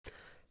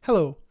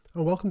Hello,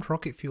 and welcome to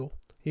Rocket Fuel,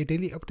 your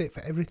daily update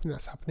for everything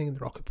that's happening in the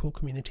Rocket Pool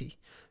community.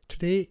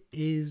 Today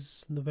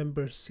is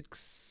November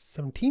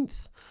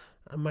 17th,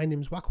 and my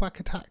name is Wack Wack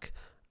Attack,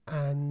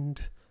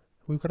 and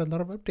we've got a lot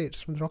of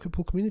updates from the Rocket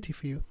Pool community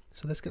for you.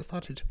 So let's get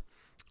started.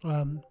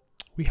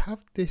 We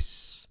have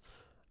this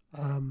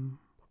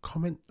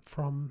comment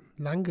from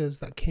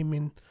Langers that came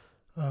in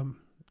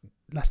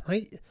last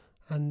night,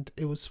 and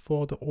it was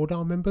for the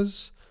ODAO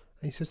members.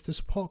 And he says, to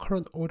support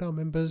current ODAO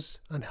members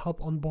and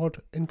help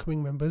onboard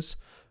incoming members,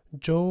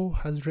 Joe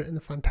has written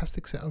a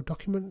fantastic set of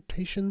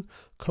documentation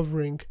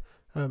covering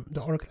the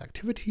Oracle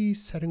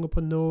activities, setting up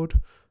a node,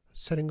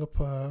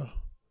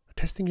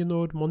 testing your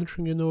node,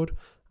 monitoring your node,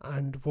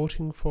 and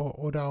voting for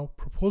ODAO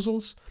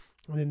proposals.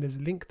 And then there's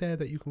a link there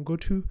that you can go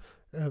to.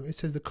 It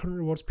says the current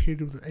rewards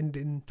period will end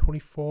in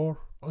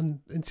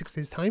 6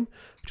 days time.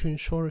 To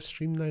ensure a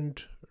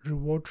streamlined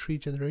reward tree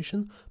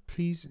generation,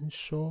 please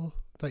ensure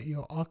that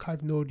your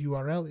archive node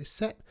URL is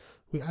set.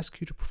 We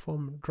ask you to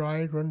perform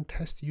dry run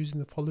test using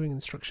the following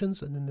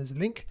instructions, and then there's a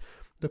link.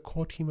 The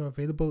core team are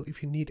available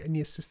if you need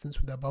any assistance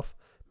with the above.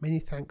 Many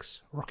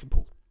thanks, Rocket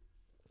Pool.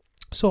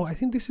 So I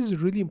think this is a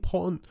really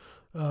important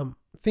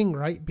thing,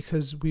 right?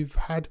 Because we've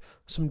had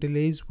some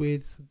delays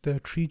with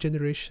the tree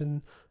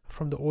generation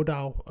from the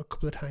ODAO a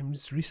couple of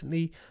times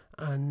recently,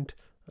 and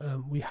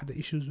we had the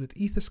issues with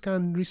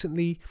Etherscan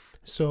recently.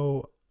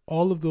 So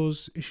all of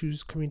those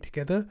issues coming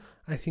together,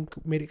 I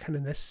think, made it kind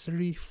of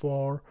necessary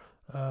for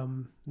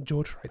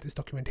Joe to write this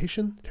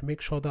documentation to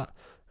make sure that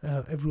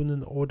everyone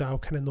in the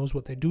ODAO kind of knows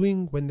what they're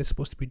doing, when they're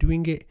supposed to be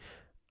doing it,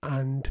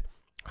 and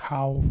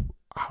how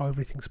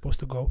everything's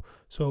supposed to go.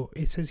 So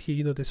it says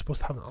here, they're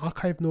supposed to have an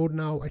archive node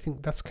now. I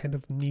think that's kind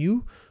of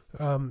new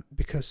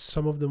because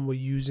some of them were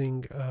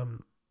using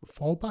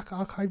fallback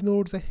archive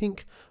nodes, I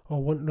think,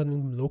 or weren't running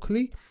them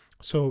locally.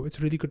 So it's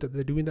really good that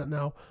they're doing that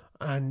now.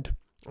 And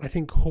I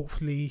think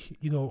hopefully,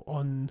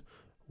 on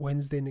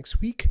Wednesday next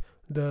week,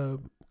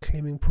 the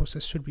claiming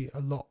process should be a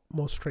lot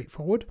more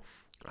straightforward.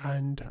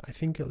 And I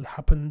think it'll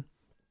happen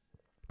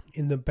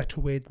in a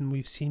better way than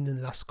we've seen in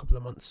the last couple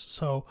of months.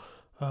 So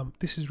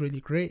this is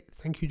really great.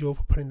 Thank you, Joe,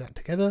 for putting that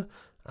together.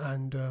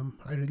 And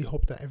I really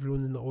hope that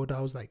everyone in the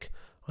ODAO is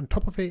on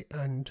top of it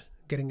and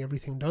getting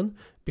everything done,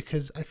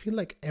 because I feel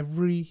like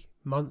every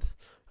month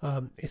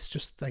it's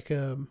just like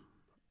a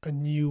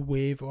new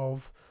wave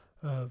of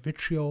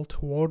vitriol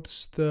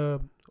towards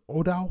the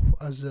ODAO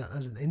as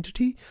an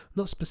entity,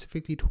 not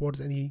specifically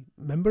towards any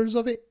members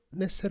of it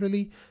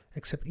necessarily,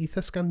 except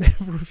Etherscan there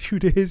for a few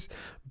days.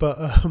 But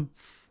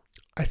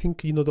I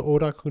think the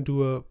ODAO can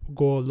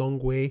go a long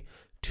way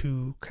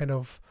to kind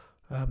of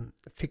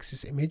fix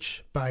this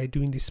image by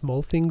doing these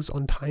small things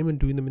on time and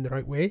doing them in the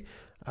right way.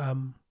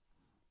 And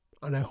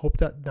I hope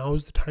that now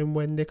is the time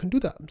when they can do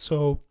that.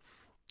 So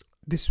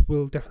this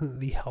will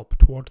definitely help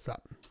towards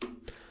that.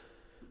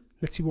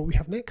 Let's see what we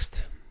have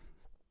next.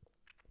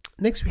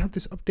 Next, we have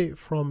this update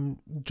from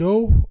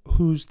Joe,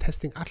 who's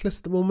testing Atlas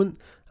at the moment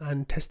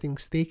and testing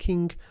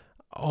staking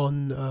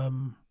on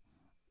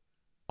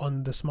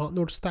the smart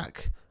node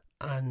stack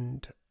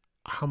and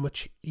how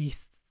much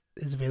ETH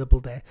is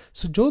available there.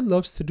 So Joe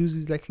loves to do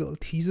these little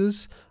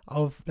teasers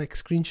of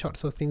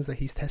screenshots of things that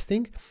he's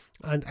testing,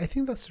 and I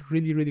think that's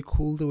really, really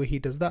cool the way he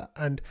does that,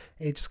 and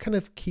it just kind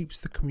of keeps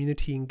the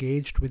community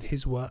engaged with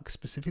his work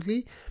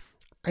specifically.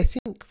 I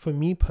think for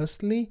me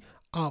personally,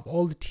 out of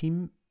all the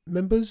team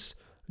members,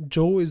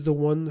 Joe is the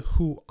one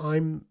who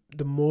I'm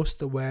the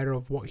most aware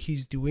of what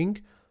he's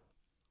doing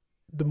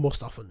the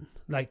most often.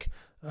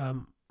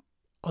 On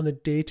a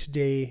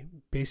day-to-day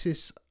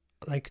basis,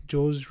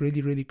 Joe's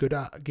really, really good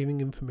at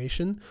giving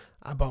information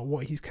about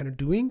what he's kind of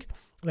doing.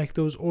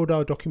 Those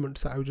ODAO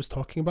documents that I was just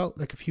talking about,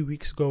 a few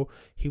weeks ago,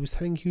 he was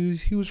telling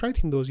he was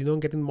writing those,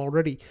 and getting them all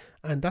ready.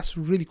 And that's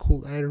really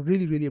cool. And I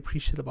really, really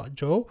appreciate about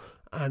Joe.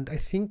 And I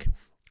think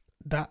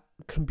that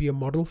can be a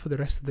model for the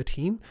rest of the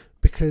team,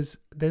 because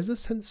there's a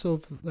sense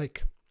of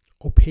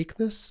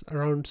opaqueness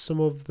around some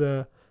of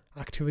the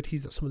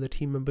activities that some of the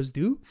team members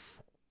do,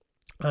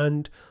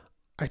 and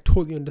I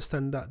totally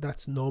understand that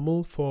that's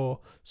normal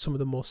for some of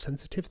the most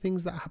sensitive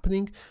things that are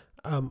happening,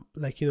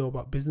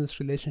 about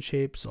business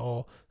relationships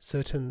or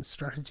certain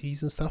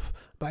strategies and stuff.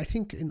 But I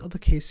think in other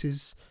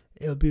cases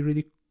it would be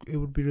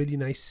really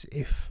nice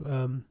if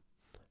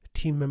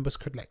team members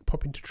could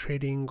pop into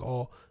trading,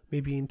 or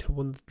maybe into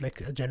one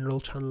a general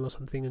channel or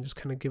something, and just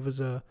kind of give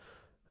us a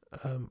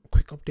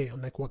quick update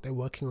on what they're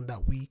working on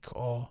that week.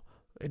 Or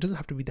it doesn't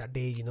have to be that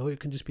day, it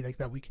can just be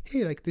that week.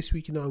 Hey, this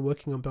week, I'm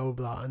working on blah blah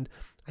blah. And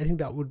I think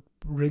that would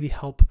really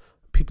help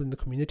people in the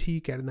community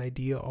get an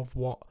idea of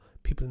what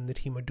people in the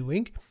team are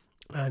doing,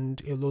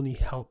 and it'll only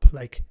help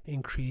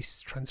increase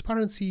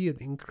transparency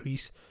and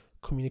increase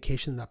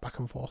communication, that back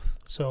and forth.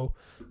 So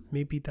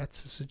maybe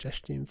that's a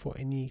suggestion for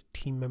any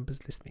team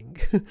members listening.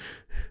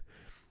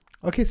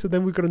 Okay, so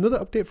then we've got another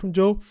update from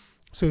Joe.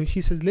 So he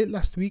says, late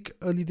last week,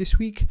 early this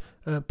week,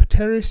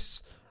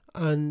 Pateris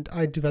and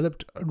I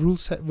developed a rule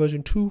set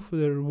version 2 for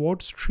the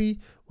rewards tree,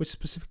 which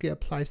specifically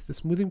applies to the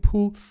smoothing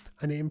pool,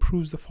 and it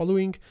improves the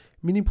following.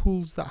 Mini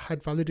pools that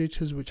had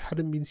validators which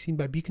hadn't been seen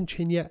by Beacon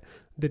Chain yet,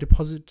 the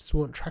deposits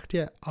weren't tracked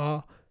yet,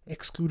 are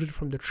excluded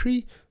from the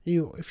tree.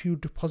 If you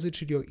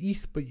deposited your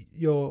ETH but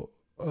your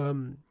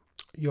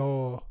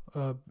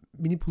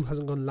mini pool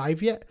hasn't gone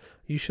live yet,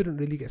 you shouldn't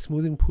really get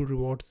smoothing pool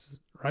rewards,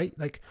 right?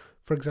 Like,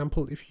 for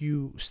example, if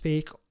you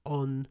stake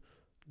on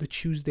the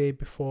Tuesday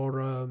before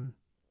a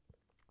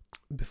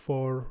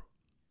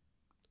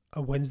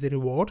Wednesday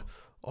reward,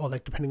 or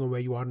like depending on where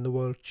you are in the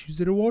world,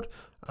 Tuesday reward,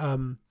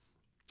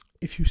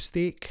 if you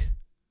stake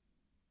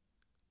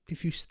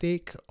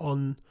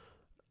on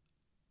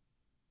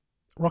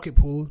Rocket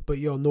Pool but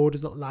your node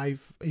is not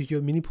live,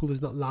 your mini pool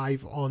is not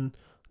live on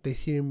the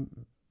Ethereum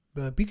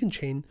Beacon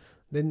chain,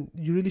 then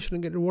you really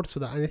shouldn't get rewards for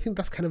that. And I think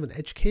that's kind of an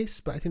edge case,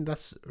 but I think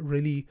that's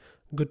really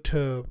good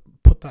to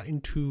put that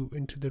into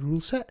the rule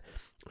set.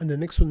 And the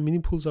next one, mini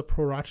pools are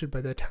prorated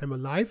by their time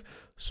alive.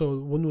 So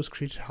one was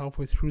created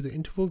halfway through the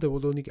interval, they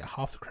will only get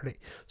half the credit.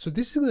 So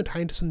this is going to tie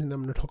into something that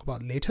I'm going to talk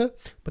about later.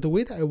 But the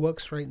way that it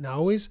works right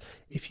now is,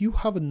 if you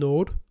have a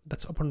node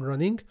that's up and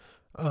running,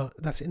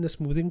 that's in the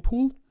smoothing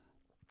pool,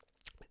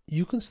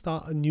 you can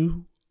start a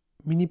new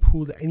mini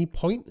pool at any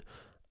point.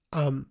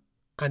 And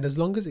as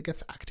long as it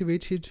gets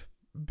activated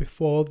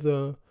before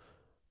as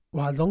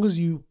long as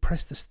you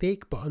press the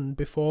stake button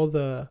before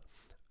the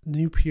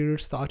new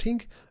period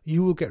starting,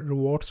 you will get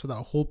rewards for that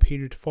whole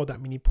period for that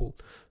mini pool.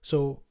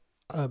 So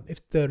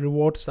if the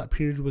rewards for that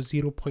period was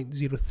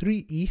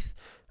 0.03 ETH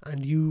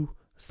and you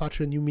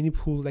started a new mini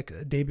pool like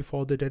a day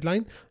before the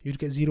deadline, you'd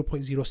get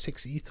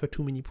 0.06 ETH for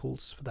 2 mini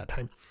pools for that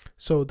time.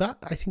 So that,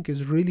 I think,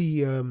 is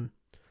really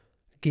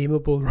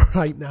gameable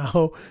right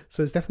now,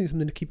 so it's definitely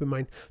something to keep in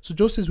mind. So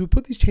Joe says, we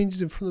put these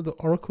changes in front of the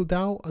Oracle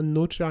DAO and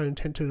noted our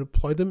intent to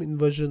deploy them in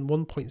version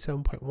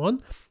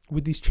 1.7.1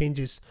 with these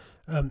changes,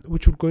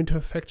 which would go into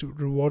effect with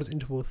rewards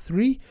interval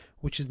 3,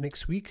 which is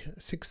next week,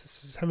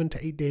 7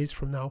 to 8 days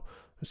from now,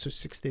 so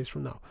 6 days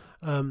from now.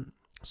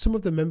 Some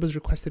of the members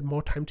requested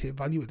more time to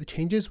evaluate the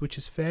changes, which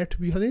is fair, to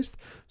be honest.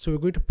 So we're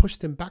going to push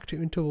them back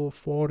to interval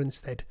 4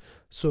 instead.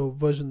 So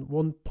version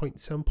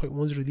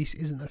 1.7.1's release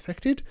isn't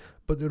affected,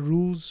 but the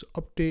rules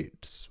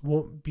updates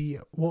won't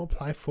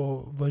apply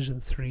for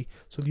version 3.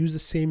 So use the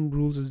same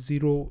rules as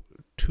 0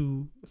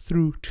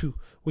 through 2,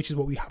 which is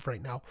what we have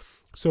right now.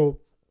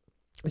 So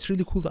it's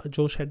really cool that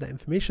Joel shared that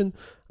information,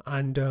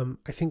 and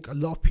I think a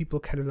lot of people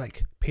kind of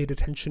like paid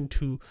attention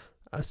to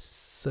a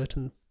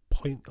certain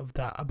point of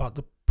that about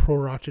the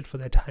prorated for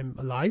their time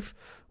alive,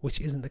 which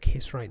isn't the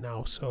case right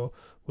now. So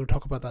we'll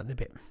talk about that in a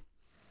bit.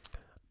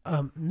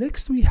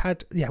 Next we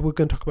had, we're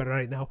going to talk about it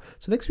right now.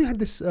 So next we had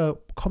this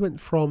comment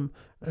from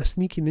a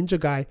Sneaky Ninja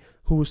guy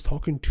who was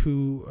talking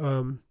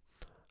to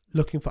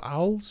Looking for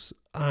Owls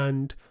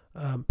and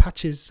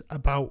Patches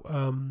about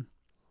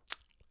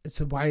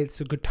why it's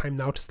a good time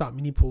now to start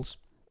mini pools.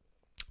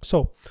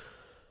 So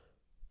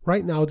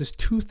right now there's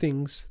 2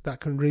 things that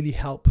can really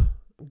help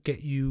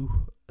get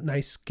you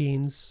nice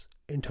gains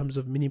in terms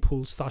of mini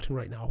pools starting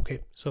right now. Okay,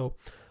 so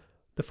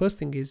the first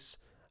thing is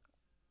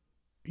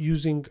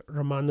using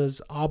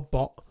Ramana's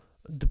RBot.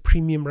 The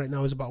premium right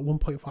now is about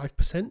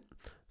 1.5%,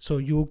 so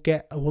you'll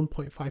get a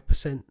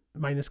 1.5%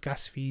 minus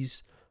gas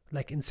fees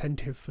like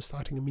incentive for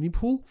starting a mini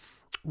pool,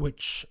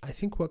 which I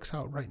think works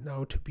out right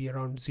now to be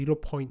around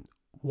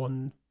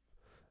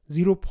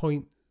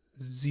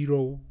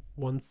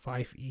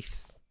 0.015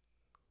 ETH.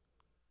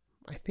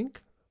 I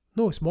think.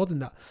 No, it's more than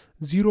that.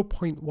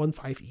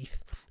 0.15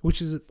 ETH,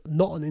 which is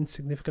not an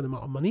insignificant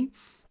amount of money.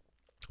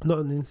 Not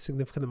an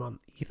insignificant amount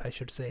of ETH, I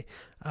should say.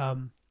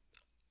 So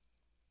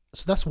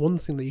that's one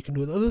thing that you can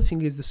do. The other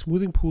thing is the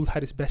smoothing pool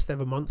had its best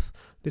ever month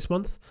this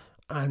month.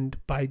 And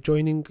by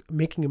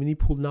making a mini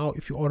pool now,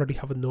 if you already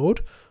have a node,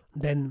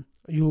 then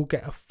you'll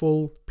get a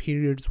full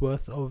period's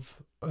worth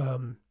of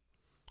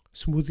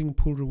smoothing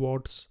pool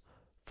rewards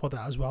for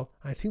that as well.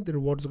 I think the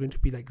rewards are going to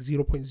be like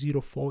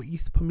 0.04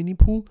 ETH per mini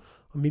pool,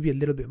 or maybe a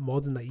little bit more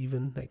than that,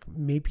 even like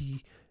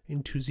maybe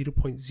into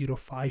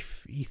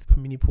 0.05 ETH per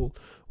mini pool,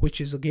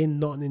 which is again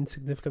not an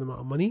insignificant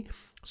amount of money.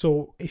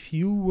 So if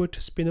you were to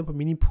spin up a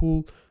mini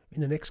pool in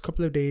the next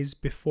couple of days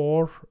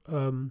before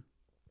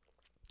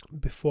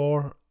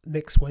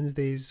next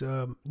Wednesday's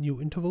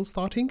new interval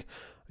starting,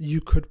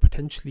 you could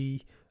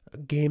potentially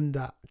game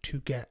that to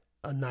get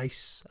a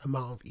nice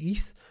amount of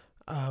ETH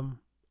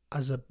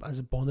as a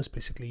bonus,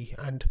 basically,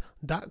 and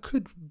that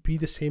could be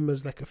the same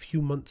as like a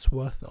few months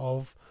worth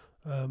of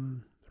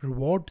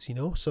rewards,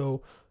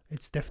 so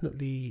it's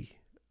definitely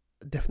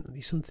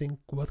something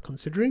worth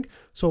considering.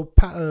 So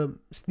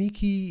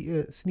sneaky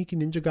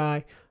ninja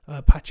guy,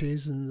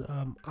 Patches, and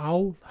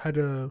Owl had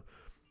a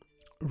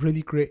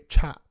really great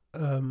chat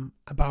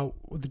about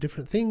the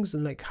different things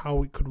and like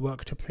how it could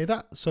work to play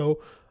that.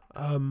 So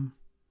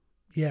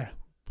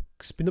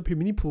spin up your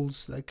mini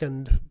pools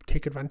and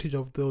take advantage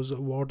of those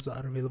awards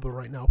that are available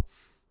right now.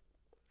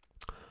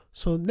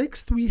 So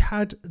next we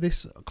had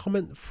this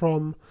comment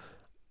from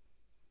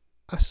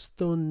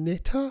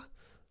Astoneta,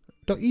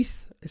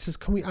 .eth, it says,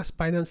 can we ask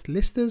Binance to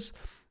list us?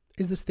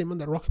 Is the statement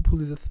that Rocket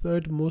Pool is the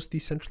third most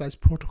decentralized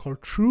protocol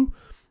true?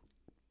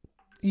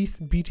 ETH,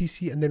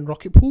 BTC, and then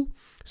Rocket Pool.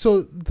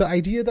 So the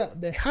idea that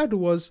they had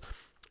was,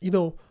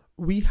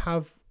 we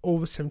have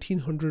over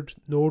 1,700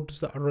 nodes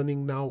that are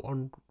running now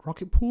on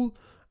Rocket Pool,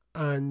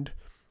 and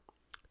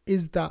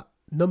is that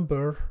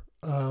number,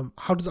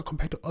 how does that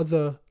compare to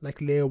other like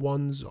layer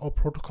ones or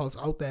protocols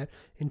out there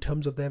in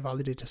terms of their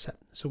validator set?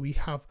 So we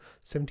have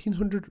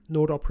 1,700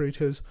 node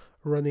operators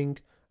running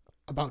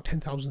about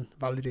 10,000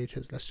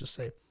 validators, let's just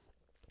say.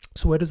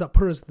 So where does that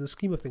put us in the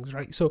scheme of things,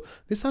 right? So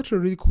this started a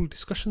really cool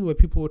discussion where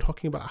people were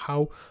talking about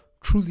how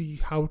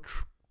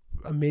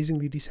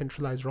amazingly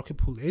decentralized Rocket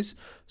Pool is.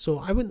 So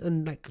I went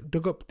and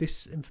dug up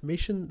this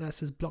information that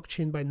says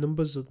blockchain by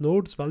numbers of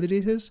nodes,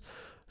 validators.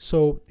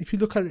 So if you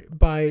look at it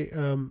by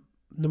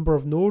number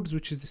of nodes,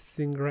 which is this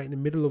thing right in the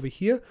middle over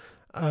here,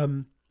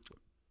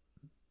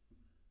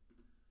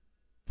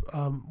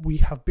 we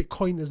have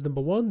Bitcoin as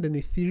number one, then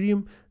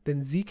Ethereum,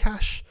 then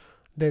Zcash,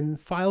 then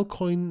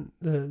Filecoin,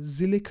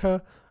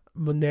 Zilliqa,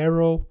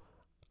 Monero,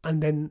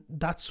 and then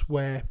that's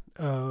where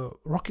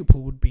Rocket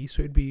Pool would be.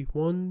 So it'd be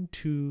 1,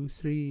 2,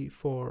 3,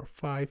 4,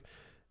 5,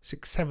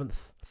 6,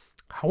 7th.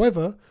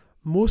 However,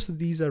 most of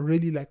these are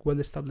really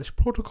well-established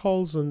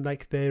protocols and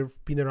they've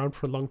been around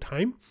for a long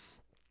time.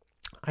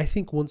 I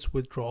think once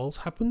withdrawals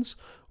happens,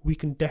 we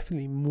can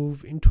definitely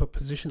move into a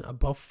position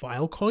above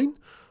Filecoin.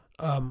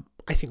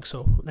 I think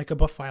so,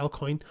 above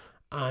Filecoin,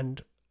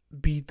 and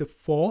be the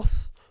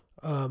fourth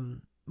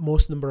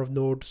most number of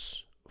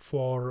nodes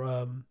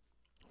for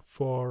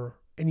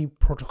any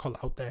protocol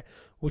out there,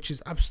 which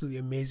is absolutely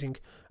amazing.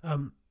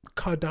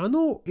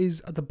 Cardano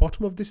is at the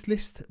bottom of this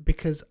list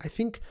because I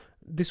think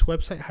this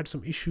website had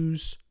some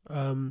issues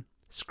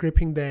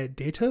scraping their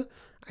data.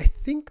 I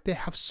think they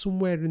have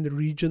somewhere in the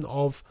region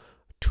of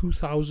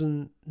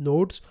 2,000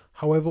 nodes.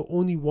 However,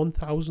 only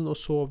 1,000 or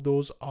so of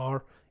those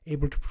are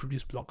able to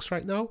produce blocks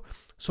right now.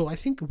 So I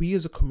think we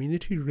as a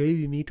community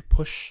really need to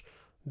push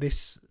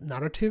this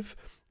narrative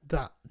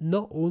that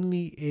not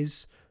only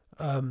is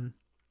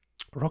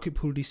Rocket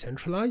Pool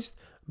decentralized,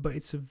 but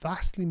it's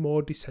vastly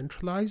more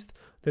decentralized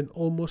than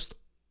almost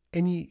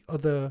any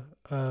other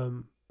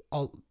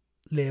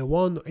layer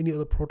one or any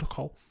other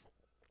protocol.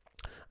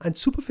 And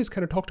Superfizz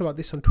kind of talked about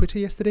this on Twitter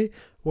yesterday,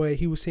 where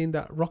he was saying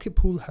that Rocket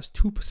Pool has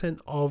 2%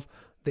 of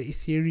the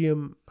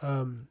Ethereum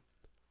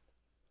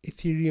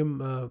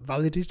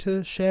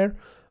validator share,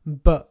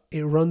 but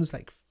it runs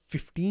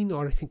 15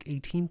 or I think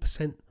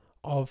 18%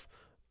 of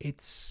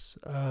its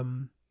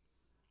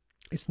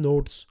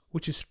nodes,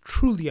 which is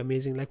truly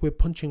amazing. We're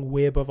punching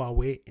way above our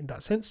weight in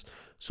that sense.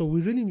 So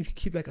we really need to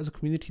keep as a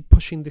community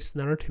pushing this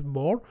narrative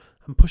more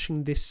and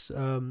pushing this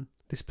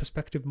this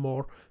perspective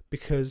more,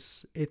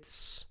 because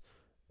it's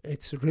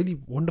really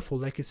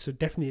wonderful. It's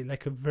definitely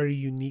a very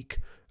unique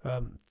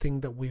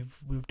thing that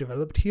we've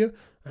developed here.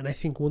 And I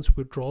think once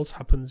withdrawals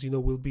happens,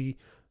 we'll be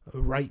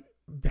right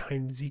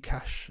behind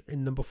Zcash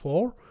in number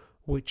 4,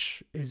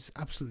 which is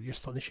absolutely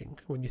astonishing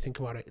when you think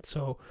about it.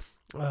 So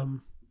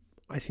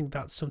I think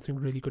that's something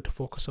really good to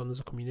focus on as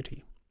a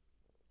community.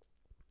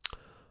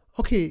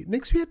 Okay,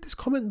 next we had this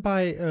comment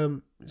by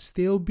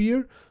Stale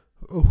Beer,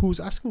 who's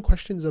asking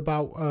questions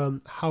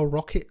about how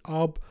Rocket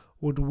Arb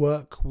would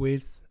work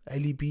with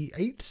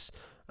LEB8s.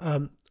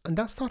 And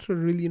that started a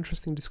really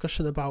interesting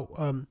discussion about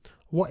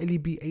what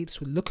LEB8s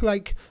would look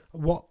like,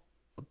 what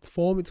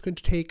form it's going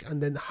to take,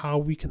 and then how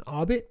we can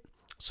arb it.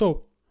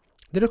 So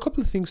there are a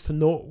couple of things to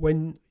note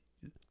when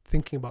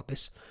thinking about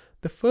this.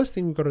 The first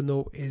thing we've got to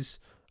know is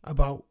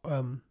about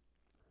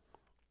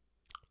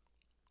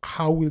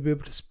how we'll be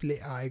able to split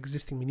our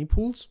existing mini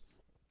pools.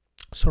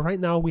 So right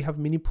now we have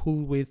mini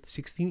pool with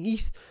 16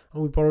 ETH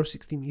and we borrow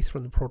 16 ETH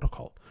from the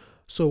protocol.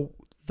 So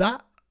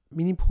that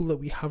mini pool that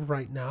we have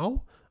right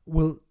now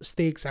will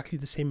stay exactly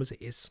the same as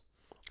it is,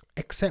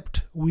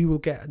 except we will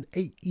get an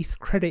 8 ETH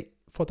credit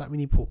for that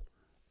mini pool.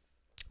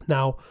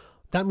 Now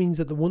that means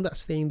that the one that's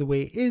staying the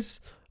way it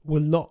is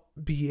will not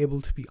be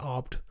able to be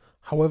arbed.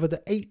 However,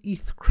 the 8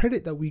 ETH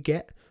credit that we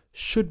get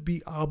should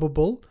be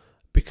arbable,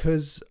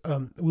 because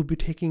we'll be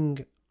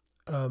taking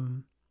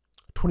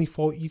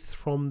 24 ETH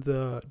from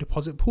the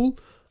deposit pool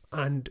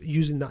and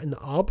using that in the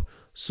arb.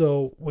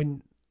 So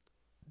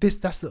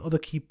that's the other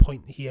key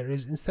point here,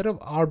 is instead of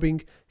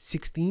arbing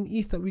 16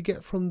 ETH that we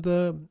get from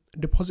the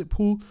deposit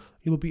pool,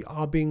 you'll be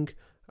arbing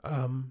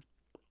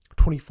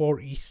 24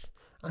 ETH,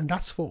 and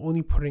that's for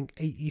only putting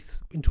 8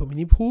 ETH into a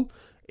mini pool.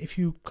 If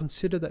you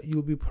consider that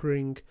you'll be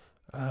putting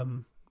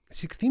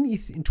 16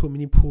 ETH into a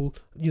mini pool,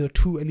 2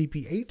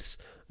 LEB8s,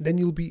 then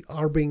you'll be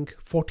arbing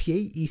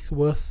 48 ETH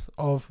worth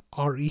of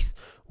RETH,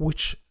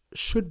 which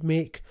should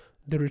make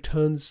the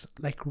returns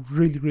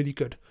really, really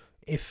good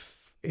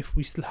if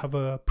we still have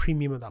a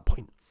premium at that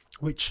point,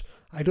 which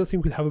I don't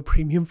think we'll have a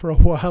premium for a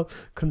while,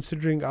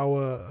 considering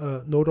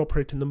our node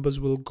operator numbers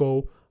will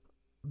go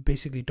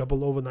basically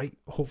double overnight,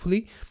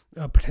 hopefully,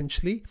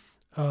 potentially.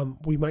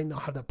 We might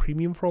not have that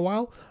premium for a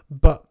while,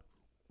 but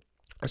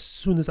as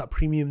soon as that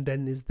premium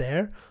then is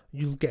there,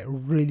 you'll get a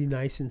really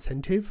nice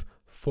incentive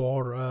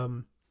for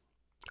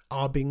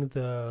arbing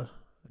the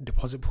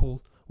deposit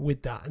pool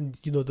with that, and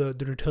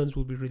the returns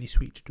will be really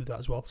sweet to do that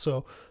as well.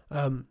 So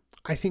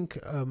I think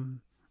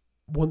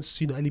once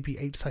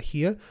LEP8s are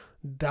here,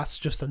 that's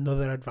just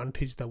another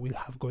advantage that we'll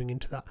have going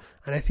into that.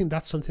 And I think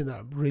that's something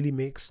that really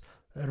makes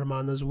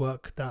Ramana's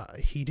work that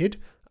he did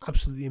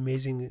absolutely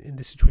amazing in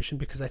this situation,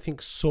 because I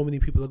think so many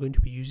people are going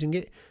to be using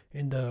it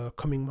in the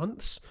coming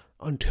months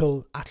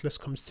until Atlas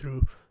comes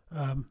through,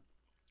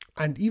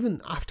 and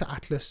even after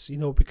Atlas,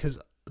 because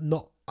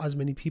not as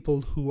many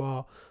people who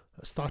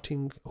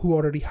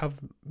already have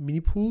mini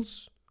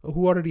pools,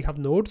 who already have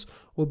nodes,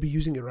 will be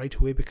using it right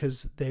away,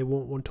 because they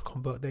won't want to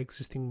convert their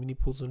existing mini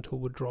pools until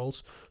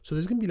withdrawals. So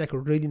there's going to be like a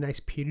really nice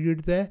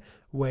period there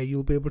where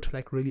you'll be able to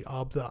like really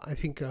arb that. I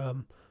think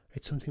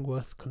it's something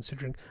worth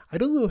considering. I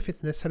don't know if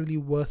it's necessarily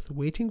worth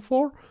waiting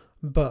for,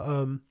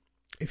 but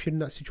if you're in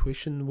that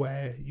situation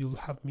where you'll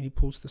have mini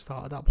pools to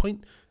start at that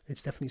point,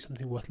 it's definitely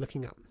something worth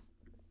looking at.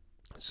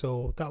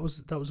 So that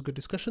was a good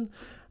discussion.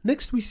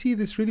 Next, we see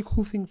this really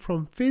cool thing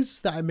from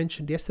Fizz that I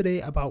mentioned yesterday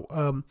about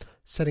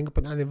setting up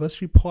an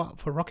anniversary pot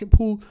for Rocket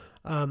Pool.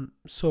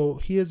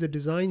 So here's a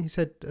design. He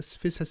said,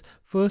 Fizz says,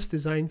 first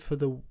design for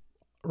the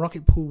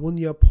Rocket Pool 1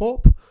 year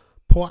POAP.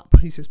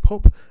 He says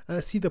POAP.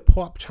 See the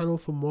POAP channel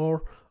for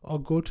more, or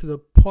go to the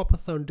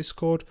POAPathon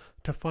Discord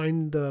to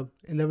find the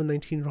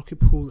 1119 Rocket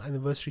Pool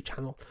anniversary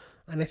channel.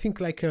 And I think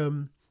like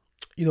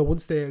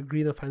once they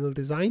agree on the final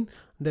design,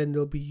 then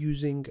they'll be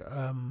using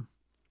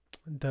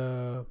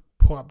the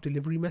POAP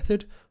delivery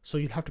method. So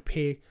you'll have to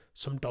pay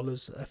some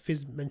dollars.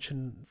 Fizz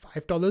mentioned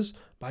 $5,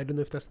 but I don't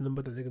know if that's the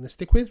number that they're going to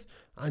stick with.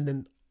 And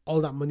then all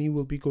that money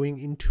will be going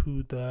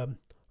into the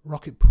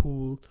Rocket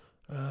Pool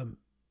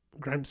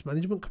Grants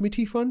Management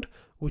Committee fund,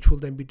 which will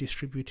then be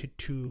distributed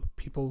to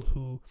people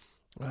who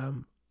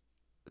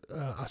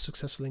are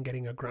successful in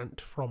getting a grant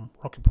from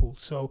Rocket Pool.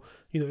 So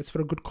it's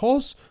for a good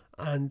cause,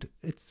 and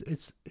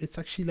it's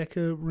actually like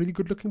a really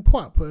good looking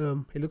POAP.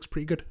 It looks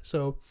pretty good.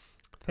 So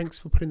thanks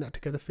for putting that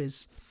together,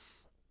 Fizz.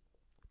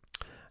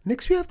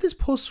 Next, we have this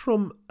post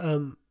from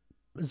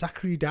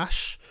Zachary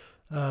Dash,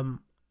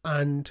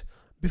 and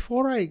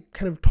before I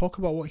kind of talk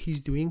about what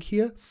he's doing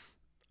here,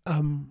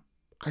 I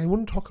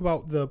want to talk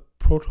about the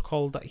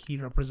protocol that he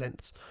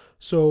represents.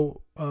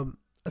 So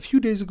a few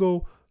days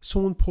ago,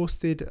 someone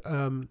posted,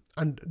 and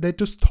they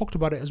just talked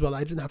about it as well.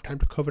 I didn't have time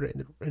to cover it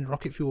in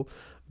Rocket Fuel,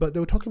 but they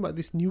were talking about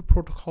this new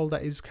protocol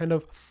that is kind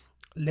of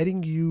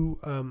letting you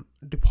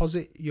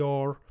deposit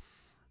your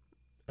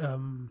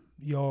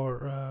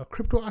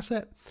crypto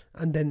asset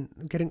and then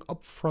getting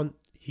upfront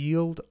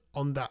yield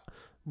on that,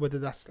 whether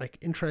that's like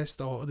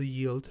interest or other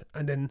yield,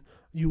 and then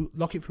you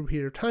lock it for a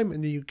period of time,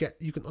 and then you can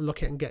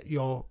unlock it and get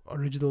your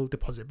original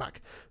deposit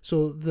back.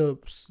 So the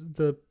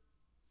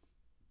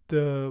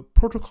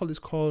protocol is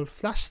called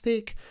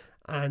FlashStake,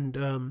 and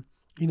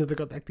they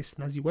got like this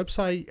snazzy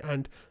website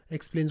and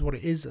explains what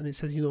it is, and it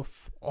says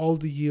all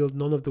the yield,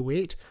 none of the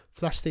wait.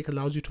 FlashStake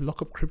allows you to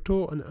lock up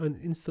crypto and earn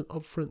instant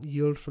upfront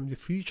yield from the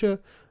future.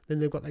 Then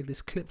they've got like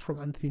this clip from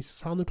Anthony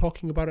Sassano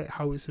talking about it,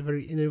 how it's a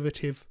very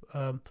innovative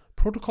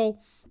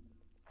protocol.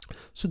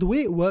 So the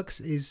way it works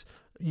is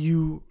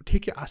you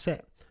take your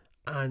asset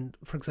and,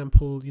 for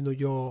example,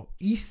 your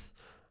ETH,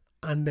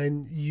 and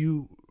then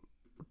you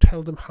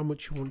tell them how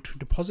much you want to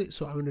deposit.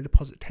 So I'm going to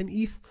deposit 10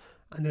 ETH,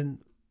 and then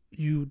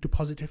you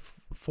deposit it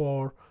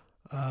for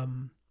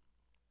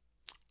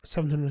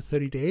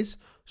 730 days.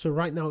 So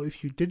right now,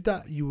 if you did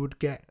that, you would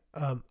get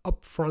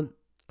upfront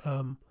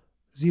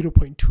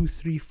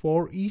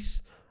 0.234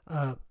 ETH,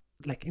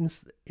 like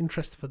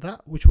interest for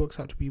that, which works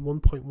out to be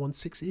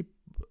 1.16%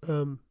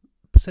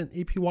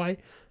 APY,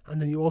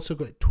 and then you also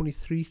got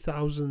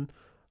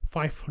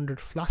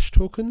 23,500 Flash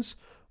tokens,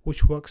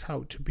 which works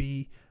out to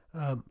be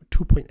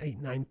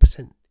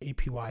 2.89%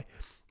 APY.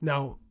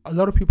 Now, a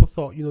lot of people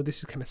thought, this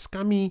is kind of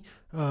scammy,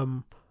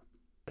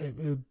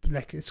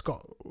 like it's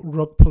got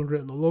rug pull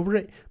written all over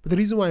it. But the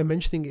reason why I'm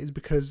mentioning it is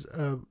because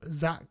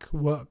Zachary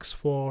works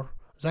for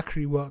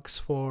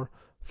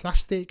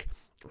FlashStake,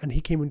 and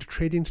he came into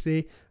trading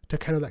today to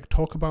kind of like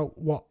talk about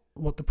what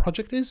the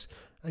project is.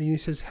 And he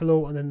says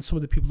hello, and then some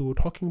of the people who were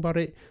talking about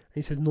it, and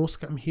he says no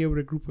scam here, with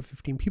a group of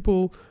 15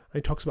 people. And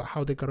he talks about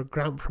how they got a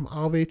grant from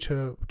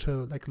Aave to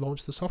like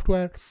launch the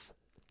software,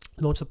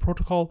 launch the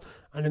protocol,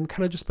 and then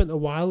kind of just spent a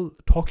while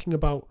talking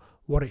about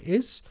what it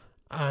is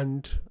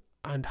and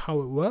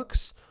how it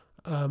works.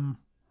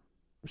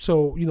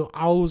 So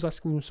Owl was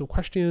asking him some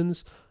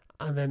questions,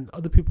 and then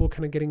other people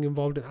kind of getting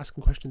involved in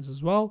asking questions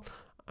as well,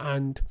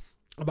 and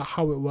about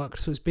how it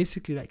works. So it's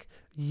basically like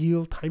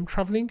yield time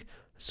traveling.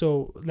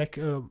 So like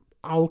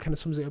Owl kind of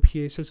sums it up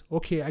here. He says,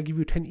 okay, I give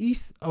you 10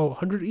 ETH or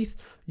 100 ETH.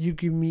 You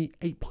give me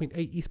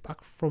 8.8 ETH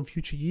back from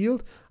future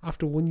yield.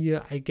 After 1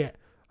 year, I get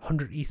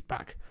 100 ETH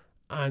back.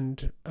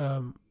 And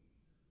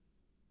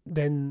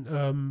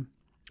then,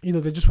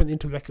 they just went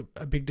into like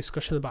a big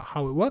discussion about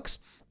how it works.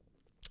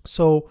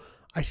 So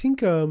I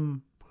think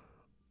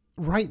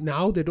right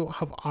now they don't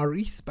have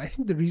RETH, but I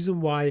think the reason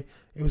why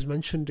it was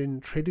mentioned in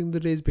Trading the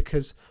Day is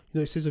because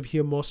it says over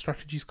here more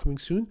strategies coming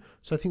soon.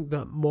 So I think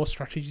that more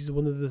strategies,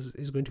 one of those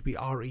is going to be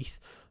RETH.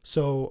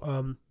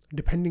 So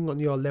depending on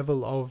your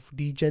level of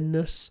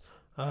degenness,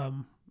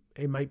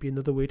 it might be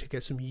another way to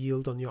get some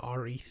yield on your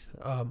RETH,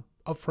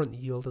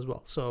 upfront yield as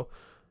well. So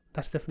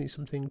that's definitely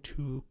something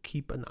to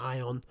keep an eye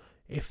on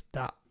if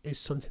that is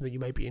something that you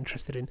might be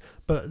interested in.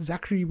 But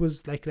Zachary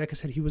was like I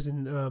said, he was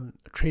in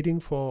trading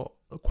for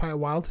quite a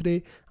while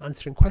today,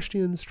 answering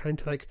questions, trying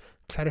to like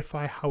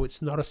clarify how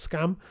it's not a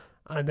scam.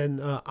 And then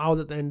Owl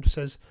at the end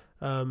says,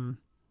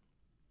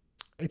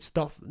 it's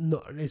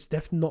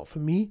definitely not for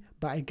me,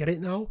 but I get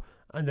it now.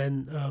 And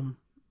then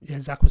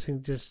Zach was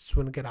saying just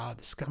want to get out of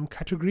the scam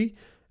category,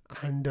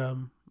 and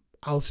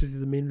Owl says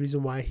the main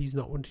reason why he's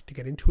not wanting to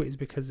get into it is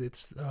because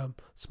it's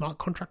smart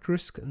contract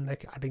risk and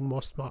like adding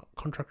more smart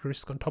contract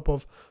risk on top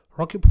of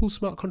Rocket Pool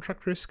smart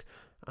contract risk.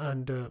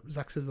 And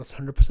Zach says that's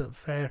 100%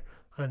 fair,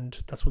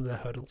 and that's one of their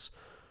hurdles.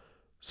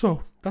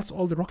 So that's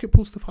all the Rocket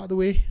Pool stuff out of the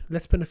way.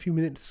 Let's spend a few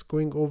minutes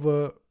going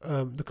over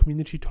the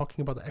community,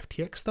 talking about the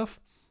FTX stuff.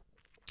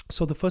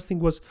 So the first thing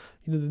was,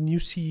 the new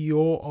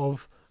CEO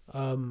of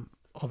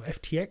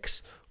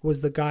FTX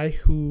was the guy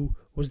who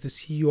was the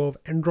CEO of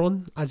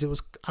Enron as it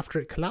was after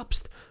it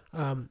collapsed,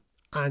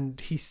 and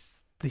he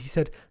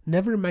said,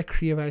 never in my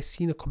career have I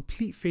seen a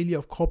complete failure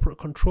of corporate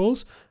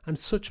controls and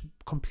such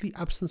complete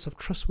absence of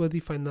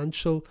trustworthy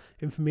financial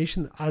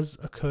information as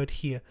occurred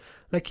here.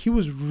 Like, he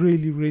was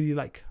really, really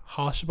like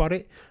harsh about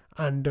it,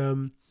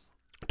 and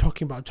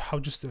talking about how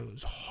just it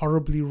was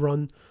horribly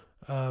run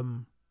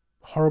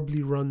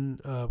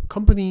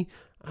company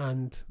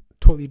and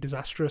totally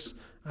disastrous,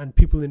 and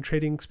people in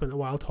trading spent a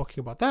while talking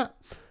about that.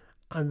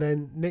 And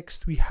then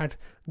next we had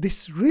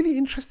this really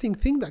interesting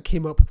thing that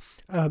came up.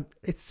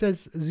 It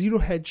says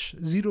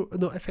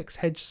FX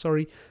Hedge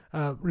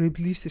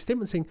released a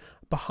statement saying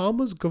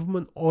Bahamas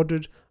government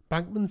ordered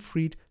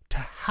Bankman-Fried to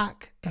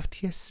hack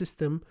FTX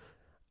system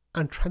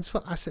and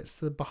transfer assets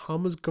to the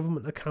Bahamas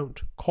government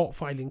account, court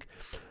filing.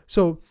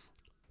 So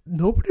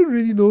nobody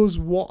really knows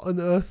what on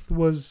earth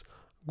was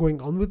going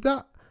on with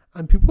that,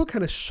 and people were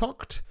kind of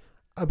shocked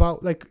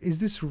about, like, is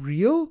this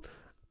real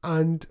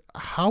and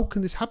how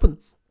can this happen?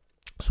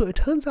 So it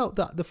turns out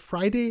that the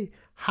Friday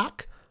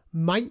hack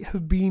might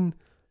have been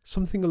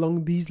something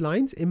along these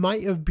lines. It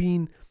might have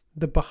been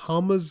the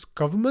Bahamas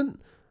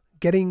government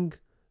getting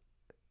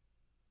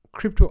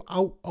crypto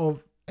out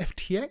of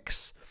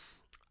FTX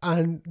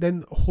and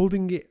then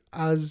holding it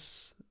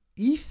as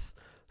ETH.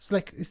 So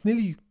like it's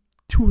nearly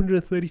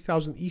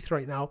 230,000 ETH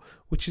right now,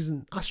 which is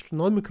an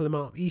astronomical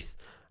amount of ETH.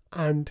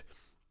 And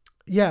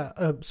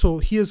so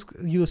here's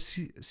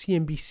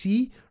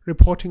CNBC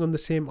reporting on the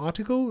same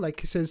article.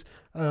 Like it says,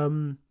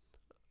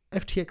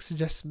 FTX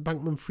suggests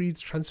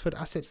Bankman-Fried's transferred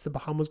assets to the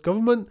Bahamas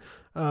government,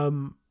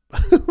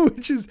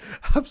 which is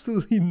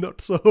absolutely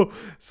nuts.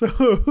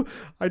 So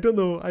I don't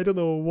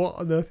know what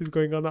on earth is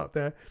going on out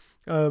there.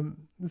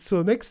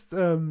 So next,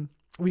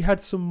 we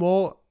had some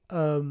more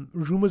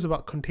rumors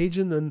about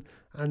contagion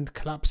and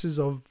collapses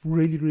of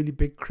really, really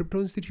big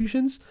crypto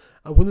institutions.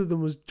 One of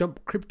them was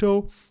Jump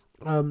Crypto,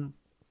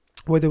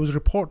 where there was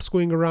reports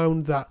going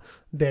around that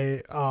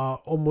they are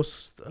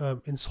almost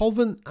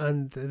insolvent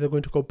and they're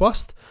going to go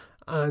bust.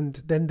 And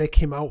then they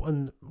came out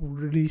and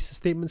released a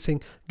statement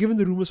saying, given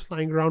the rumors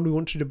flying around, we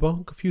want to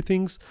debunk a few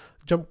things.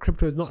 Jump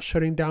Crypto is not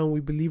shutting down.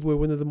 We believe we're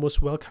one of the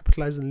most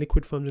well-capitalized and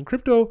liquid firms in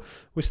crypto.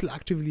 We're still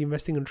actively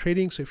investing and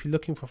trading. So if you're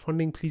looking for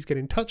funding, please get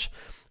in touch.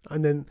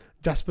 And then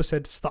Jasper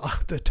said,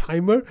 start the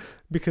timer,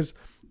 because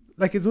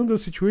like it's one of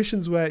those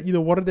situations where,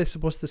 what are they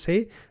supposed to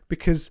say?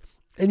 Because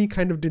any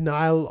kind of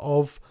denial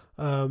of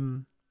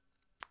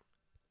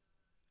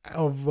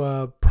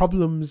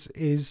problems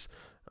is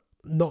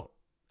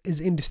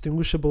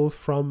indistinguishable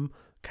from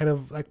kind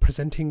of like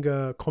presenting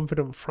a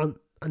confident front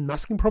and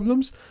masking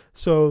problems.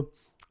 So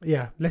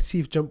let's see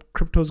if Jump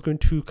Crypto is going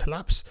to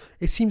collapse.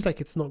 It seems like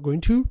it's not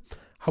going to.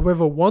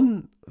 However,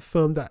 one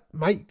firm that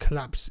might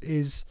collapse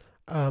is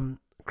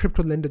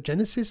crypto lender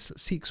Genesis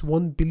seeks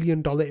 $1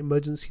 billion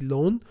emergency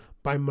loan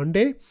by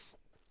Monday.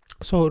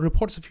 So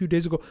reports a few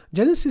days ago,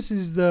 Genesis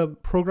is the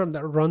program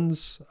that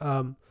runs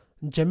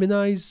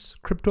Gemini's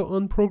crypto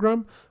earn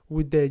program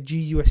with their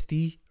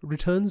GUSD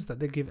returns that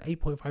they give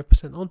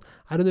 8.5% on.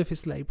 I don't know if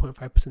it's like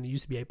 8.5%. It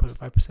used to be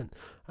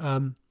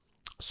 8.5%.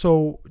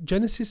 So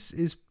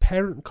Genesis's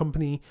parent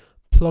company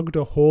plugged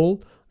a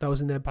hole that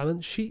was in their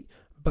balance sheet,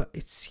 but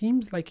it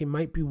seems like it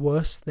might be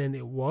worse than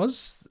it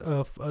was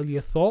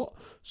earlier thought.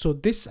 So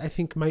this, I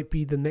think, might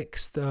be the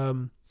next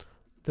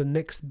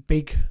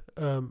big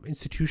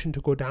institution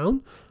to go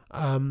down.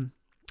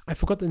 I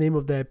forgot the name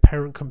of their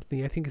parent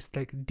company. I think it's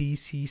like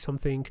DC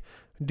something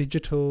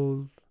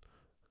digital.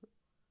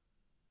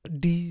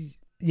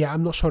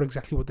 I'm not sure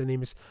exactly what the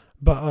name is,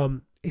 but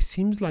it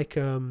seems like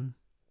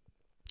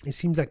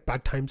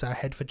bad times are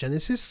ahead for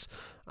Genesis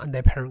and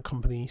their parent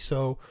company.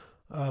 So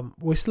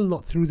we're still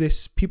not through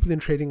this. People in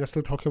trading are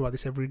still talking about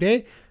this every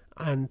day,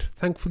 and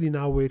thankfully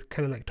now we're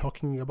kind of like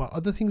talking about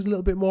other things a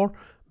little bit more,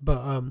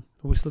 but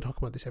we still talk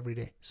about this every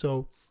day.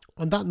 So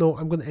on that note,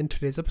 I'm going to end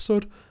today's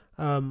episode.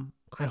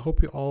 I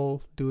hope you're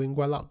all doing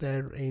well out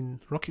there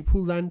in Rocket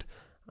Pool land,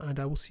 and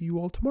I will see you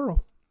all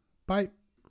tomorrow. Bye.